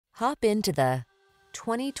Hop into the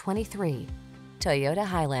 2023 Toyota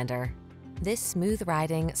Highlander. This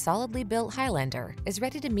smooth-riding, solidly built Highlander is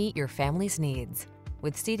ready to meet your family's needs.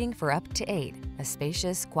 With seating for up to 8, a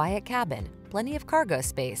spacious, quiet cabin, plenty of cargo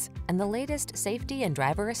space, and the latest safety and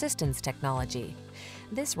driver assistance technology,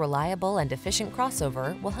 this reliable and efficient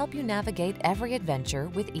crossover will help you navigate every adventure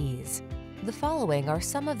with ease. The following are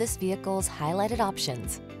some of this vehicle's highlighted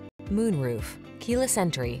options: moonroof, keyless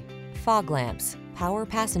entry, fog lamps, power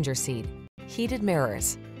passenger seat, heated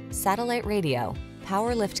mirrors, satellite radio,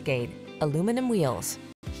 power liftgate, aluminum wheels,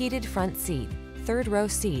 heated front seat, third row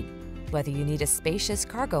seat. Whether you need a spacious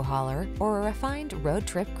cargo hauler or a refined road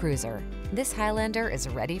trip cruiser, this Highlander is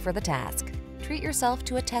ready for the task. Treat yourself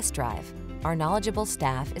to a test drive. Our knowledgeable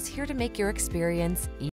staff is here to make your experience